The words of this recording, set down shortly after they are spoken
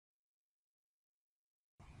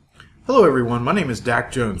Hello everyone, my name is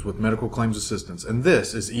Dak Jones with Medical Claims Assistance, and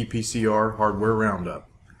this is ePCR Hardware Roundup.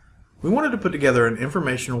 We wanted to put together an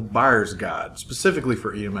informational buyer's guide specifically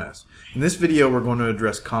for EMS. In this video we're going to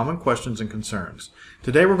address common questions and concerns.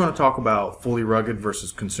 Today we're going to talk about fully rugged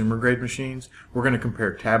versus consumer grade machines. We're going to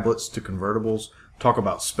compare tablets to convertibles, talk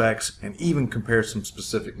about specs, and even compare some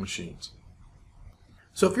specific machines.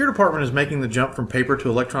 So if your department is making the jump from paper to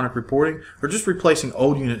electronic reporting or just replacing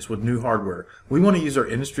old units with new hardware, we want to use our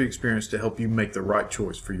industry experience to help you make the right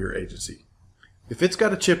choice for your agency. If it's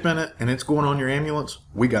got a chip in it and it's going on your ambulance,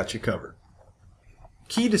 we got you covered.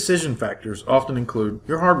 Key decision factors often include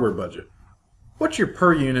your hardware budget. What's your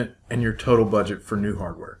per unit and your total budget for new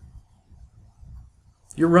hardware?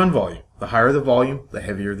 Your run volume. The higher the volume, the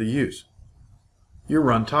heavier the use. Your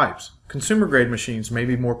run types. Consumer grade machines may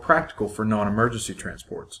be more practical for non-emergency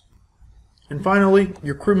transports. And finally,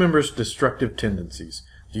 your crew members' destructive tendencies.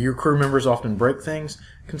 Do your crew members often break things?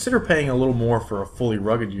 Consider paying a little more for a fully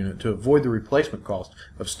rugged unit to avoid the replacement cost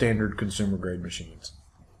of standard consumer grade machines.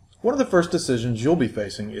 One of the first decisions you'll be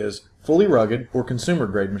facing is fully rugged or consumer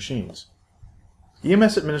grade machines.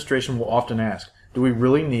 EMS administration will often ask, do we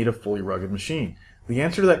really need a fully rugged machine? The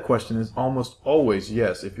answer to that question is almost always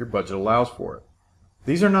yes if your budget allows for it.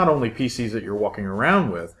 These are not only PCs that you're walking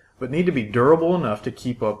around with, but need to be durable enough to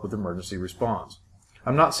keep up with emergency response.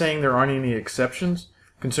 I'm not saying there aren't any exceptions.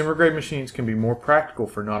 Consumer grade machines can be more practical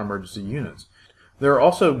for non-emergency units. There are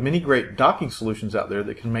also many great docking solutions out there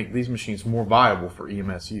that can make these machines more viable for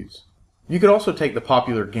EMS use. You could also take the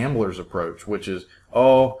popular gambler's approach, which is,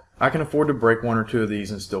 oh, I can afford to break one or two of these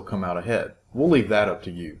and still come out ahead. We'll leave that up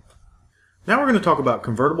to you. Now we're going to talk about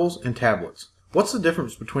convertibles and tablets. What's the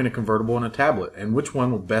difference between a convertible and a tablet, and which one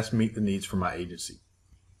will best meet the needs for my agency?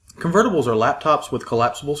 Convertibles are laptops with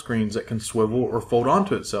collapsible screens that can swivel or fold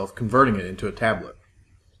onto itself, converting it into a tablet.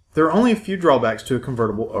 There are only a few drawbacks to a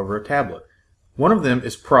convertible over a tablet. One of them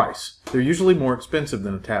is price. They're usually more expensive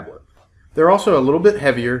than a tablet. They're also a little bit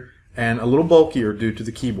heavier and a little bulkier due to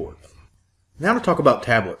the keyboard. Now to talk about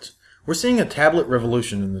tablets. We're seeing a tablet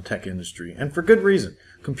revolution in the tech industry, and for good reason.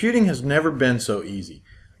 Computing has never been so easy.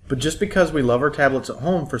 But just because we love our tablets at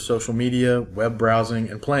home for social media, web browsing,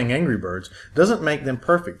 and playing Angry Birds doesn't make them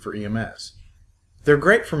perfect for EMS. They're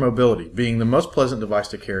great for mobility, being the most pleasant device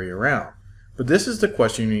to carry around. But this is the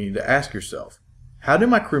question you need to ask yourself. How do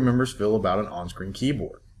my crew members feel about an on-screen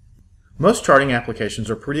keyboard? Most charting applications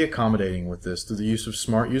are pretty accommodating with this through the use of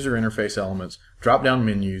smart user interface elements, drop-down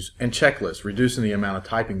menus, and checklists, reducing the amount of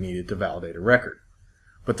typing needed to validate a record.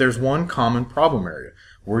 But there's one common problem area.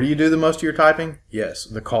 Where do you do the most of your typing? Yes,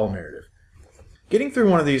 the call narrative. Getting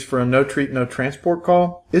through one of these for a no-treat, no-transport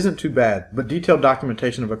call isn't too bad, but detailed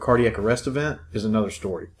documentation of a cardiac arrest event is another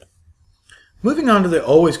story. Moving on to the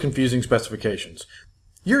always confusing specifications.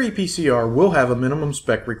 Your ePCR will have a minimum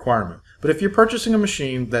spec requirement, but if you're purchasing a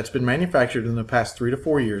machine that's been manufactured in the past 3 to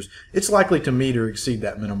 4 years, it's likely to meet or exceed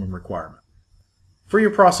that minimum requirement. For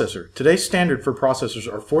your processor, today's standard for processors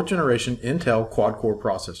are 4th generation Intel quad-core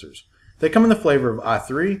processors. They come in the flavor of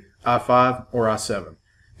i3, i5, or i7.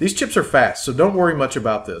 These chips are fast, so don't worry much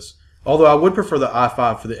about this, although I would prefer the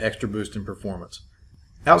i5 for the extra boost in performance.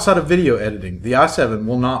 Outside of video editing, the i7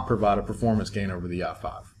 will not provide a performance gain over the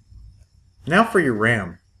i5. Now for your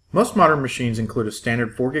RAM. Most modern machines include a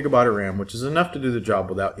standard 4GB of RAM, which is enough to do the job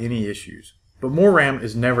without any issues. But more RAM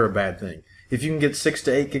is never a bad thing. If you can get 6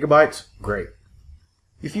 to 8GB, great.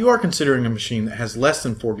 If you are considering a machine that has less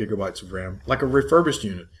than 4GB of RAM, like a refurbished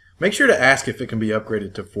unit, make sure to ask if it can be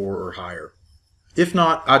upgraded to 4 or higher. If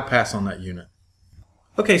not, I'd pass on that unit.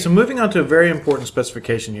 Okay, so moving on to a very important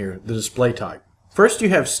specification here, the display type. First you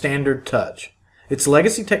have standard touch. It's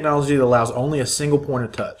legacy technology that allows only a single point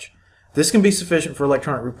of touch. This can be sufficient for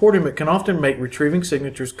electronic reporting, but can often make retrieving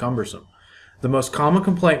signatures cumbersome. The most common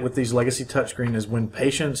complaint with these legacy touchscreen is when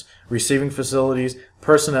patients, receiving facilities,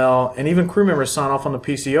 personnel, and even crew members sign off on the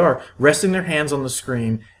PCR, resting their hands on the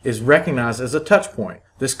screen is recognized as a touch point.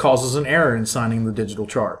 This causes an error in signing the digital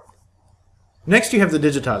chart. Next you have the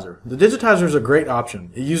digitizer. The digitizer is a great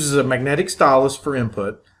option. It uses a magnetic stylus for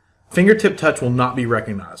input. Fingertip touch will not be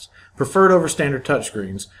recognized. Preferred over standard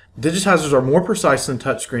touchscreens, digitizers are more precise than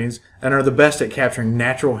touchscreens and are the best at capturing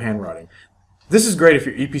natural handwriting. This is great if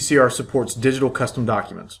your ePCR supports digital custom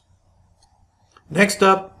documents. Next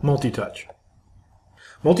up, multi-touch.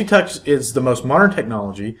 Multi-touch is the most modern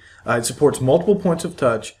technology. It supports multiple points of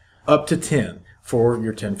touch, up to 10 for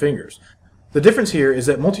your 10 fingers. The difference here is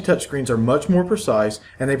that multi-touch screens are much more precise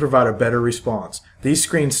and they provide a better response. These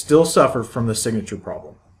screens still suffer from the signature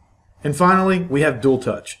problem. And finally, we have dual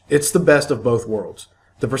touch. It's the best of both worlds.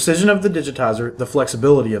 The precision of the digitizer, the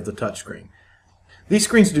flexibility of the touchscreen. These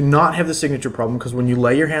screens do not have the signature problem because when you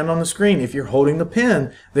lay your hand on the screen, if you're holding the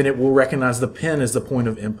pen, then it will recognize the pen as the point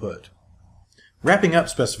of input. Wrapping up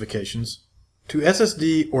specifications, to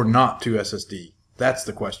SSD or not to SSD? That's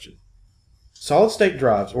the question. Solid-state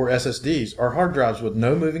drives, or SSDs, are hard drives with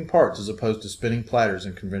no moving parts as opposed to spinning platters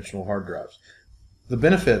in conventional hard drives. The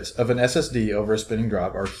benefits of an SSD over a spinning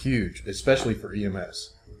drive are huge, especially for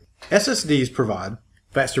EMS. SSDs provide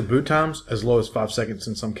faster boot times, as low as 5 seconds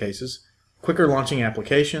in some cases, quicker launching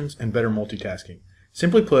applications, and better multitasking.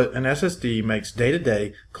 Simply put, an SSD makes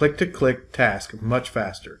day-to-day, click-to-click tasks much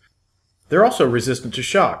faster. They're also resistant to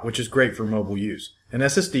shock, which is great for mobile use. An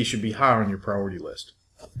SSD should be high on your priority list.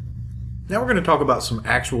 Now we're going to talk about some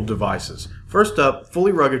actual devices. First up,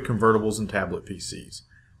 fully rugged convertibles and tablet PCs.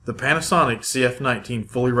 The Panasonic CF19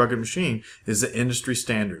 fully rugged machine is the industry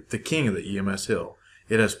standard, the king of the EMS hill.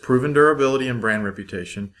 It has proven durability and brand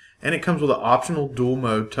reputation, and it comes with an optional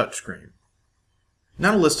dual-mode touchscreen.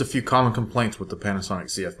 Now to list a few common complaints with the Panasonic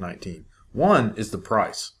CF19. One is the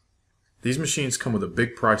price. These machines come with a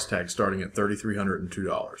big price tag starting at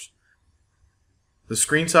 $3,302. The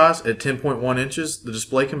screen size at 10.1 inches, the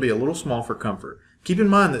display can be a little small for comfort. Keep in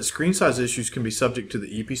mind that screen size issues can be subject to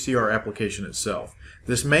the ePCR application itself.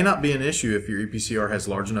 This may not be an issue if your ePCR has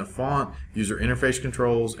large enough font, user interface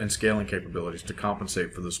controls, and scaling capabilities to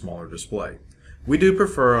compensate for the smaller display. We do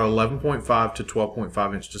prefer 11.5 to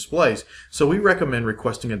 12.5 inch displays, so we recommend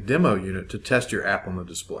requesting a demo unit to test your app on the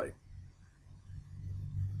display.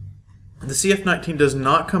 The CF19 does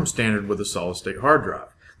not come standard with a solid-state hard drive.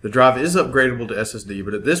 The drive is upgradable to SSD,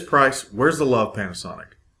 but at this price, where's the love,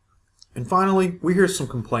 Panasonic? And finally, we hear some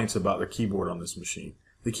complaints about the keyboard on this machine.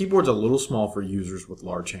 The keyboard's a little small for users with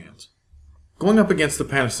large hands. Going up against the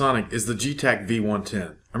Panasonic is the Getac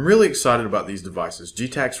V110. I'm really excited about these devices.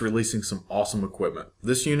 Getac's releasing some awesome equipment.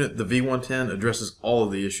 This unit, the V110, addresses all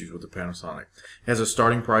of the issues with the Panasonic. It has a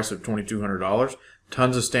starting price of $2,200,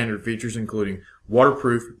 tons of standard features including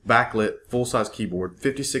waterproof, backlit, full-size keyboard,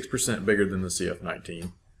 56% bigger than the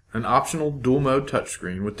CF19, an optional dual-mode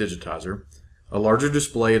touchscreen with digitizer, a larger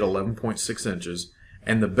display at 11.6 inches,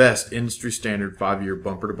 and the best industry-standard 5-year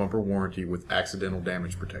bumper-to-bumper warranty with accidental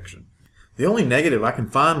damage protection. The only negative I can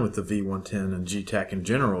find with the V110 and Getac in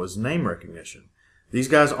general is name recognition. These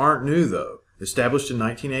guys aren't new though. Established in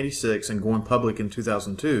 1986 and going public in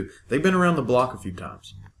 2002, they've been around the block a few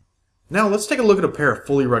times. Now let's take a look at a pair of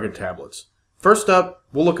fully rugged tablets. First up,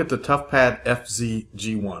 we'll look at the ToughPad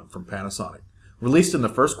FZ-G1 from Panasonic. Released in the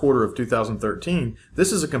first quarter of 2013,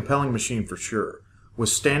 this is a compelling machine for sure. With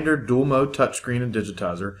standard dual-mode touchscreen and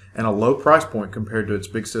digitizer and a low price point compared to its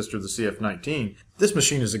big sister the CF19, this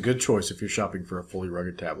machine is a good choice if you're shopping for a fully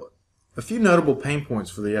rugged tablet. A few notable pain points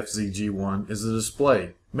for the FZ-G1 is the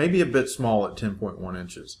display, maybe a bit small at 10.1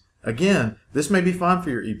 inches. Again, this may be fine for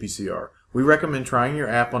your ePCR. We recommend trying your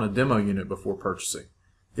app on a demo unit before purchasing.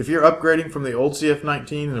 If you're upgrading from the old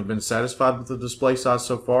CF19 and have been satisfied with the display size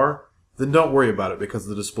so far, then don't worry about it because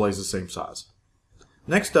the display is the same size.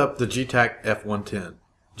 Next up, the Getac F110.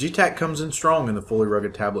 Getac comes in strong in the fully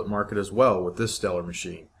rugged tablet market as well with this stellar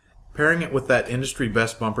machine. Pairing it with that industry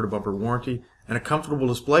best bumper-to-bumper warranty and a comfortable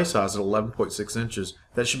display size at 11.6 inches,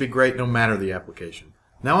 that should be great no matter the application.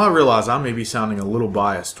 Now I realize I may be sounding a little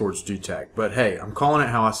biased towards Getac, but hey, I'm calling it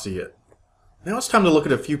how I see it. Now it's time to look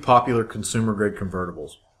at a few popular consumer-grade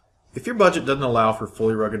convertibles. If your budget doesn't allow for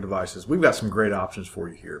fully rugged devices, we've got some great options for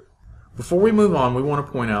you here. Before we move on, we want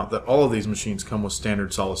to point out that all of these machines come with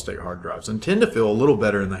standard solid-state hard drives and tend to feel a little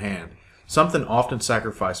better in the hand, something often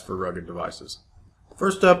sacrificed for rugged devices.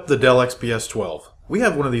 First up, the Dell XPS 12. We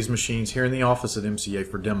have one of these machines here in the office at MCA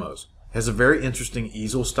for demos. It has a very interesting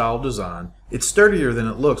easel-style design. It's sturdier than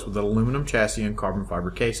it looks with an aluminum chassis and carbon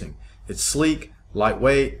fiber casing. It's sleek,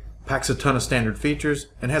 lightweight, packs a ton of standard features,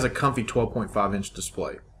 and has a comfy 12.5-inch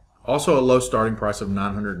display. Also a low starting price of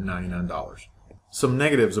 $999. Some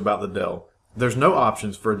negatives about the Dell. There's no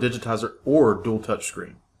options for a digitizer or dual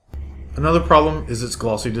touchscreen. Another problem is its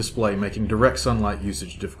glossy display, making direct sunlight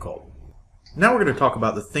usage difficult. Now we're going to talk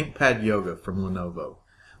about the ThinkPad Yoga from Lenovo.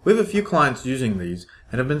 We have a few clients using these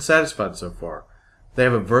and have been satisfied so far. They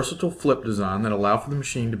have a versatile flip design that allow for the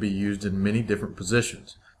machine to be used in many different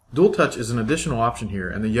positions. Dual touch is an additional option here,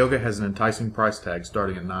 and the Yoga has an enticing price tag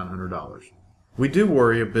starting at $900. We do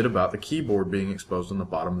worry a bit about the keyboard being exposed on the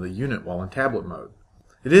bottom of the unit while in tablet mode.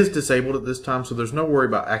 It is disabled at this time, so there's no worry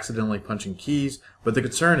about accidentally punching keys, but the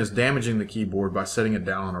concern is damaging the keyboard by setting it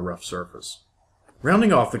down on a rough surface.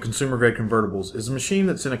 Rounding off the consumer-grade convertibles is a machine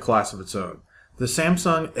that's in a class of its own, the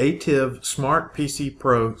Samsung ATIV Smart PC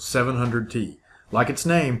Pro 700T. Like its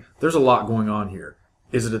name, there's a lot going on here.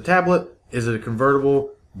 Is it a tablet? Is it a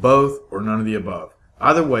convertible? Both? Or none of the above?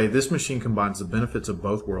 Either way, this machine combines the benefits of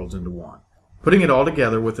both worlds into one, putting it all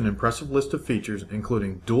together with an impressive list of features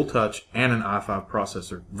including dual touch and an i5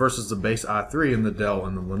 processor versus the base i3 in the Dell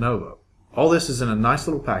and the Lenovo. All this is in a nice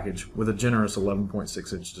little package with a generous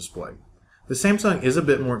 11.6-inch display. The Samsung is a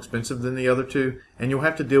bit more expensive than the other two, and you'll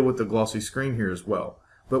have to deal with the glossy screen here as well,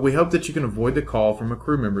 but we hope that you can avoid the call from a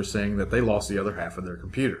crew member saying that they lost the other half of their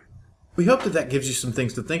computer. We hope that gives you some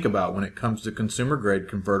things to think about when it comes to consumer-grade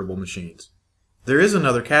convertible machines. There is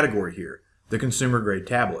another category here, the consumer-grade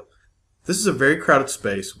tablet. This is a very crowded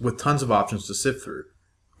space with tons of options to sift through.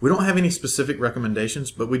 We don't have any specific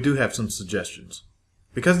recommendations, but we do have some suggestions.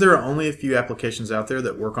 Because there are only a few applications out there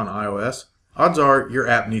that work on iOS, odds are your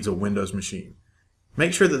app needs a Windows machine.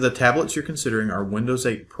 Make sure that the tablets you're considering are Windows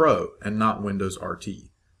 8 Pro and not Windows RT.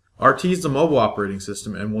 RT is the mobile operating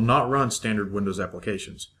system and will not run standard Windows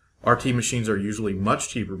applications. RT machines are usually much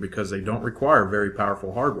cheaper because they don't require very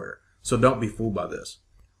powerful hardware, so don't be fooled by this.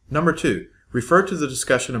 Number 2, refer to the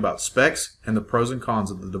discussion about specs and the pros and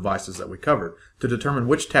cons of the devices that we covered to determine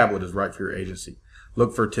which tablet is right for your agency.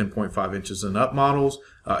 Look for 10.5 inches and up models,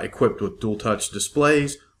 equipped with dual touch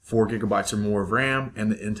displays, 4 GB or more of RAM,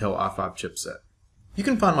 and the Intel i5 chipset. You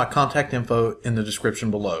can find my contact info in the description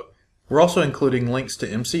below. We're also including links to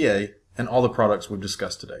MCA and all the products we've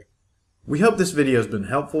discussed today. We hope this video has been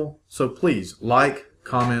helpful, so please like,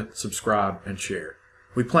 comment, subscribe, and share.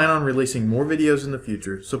 We plan on releasing more videos in the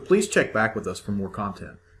future, so please check back with us for more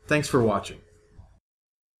content. Thanks for watching.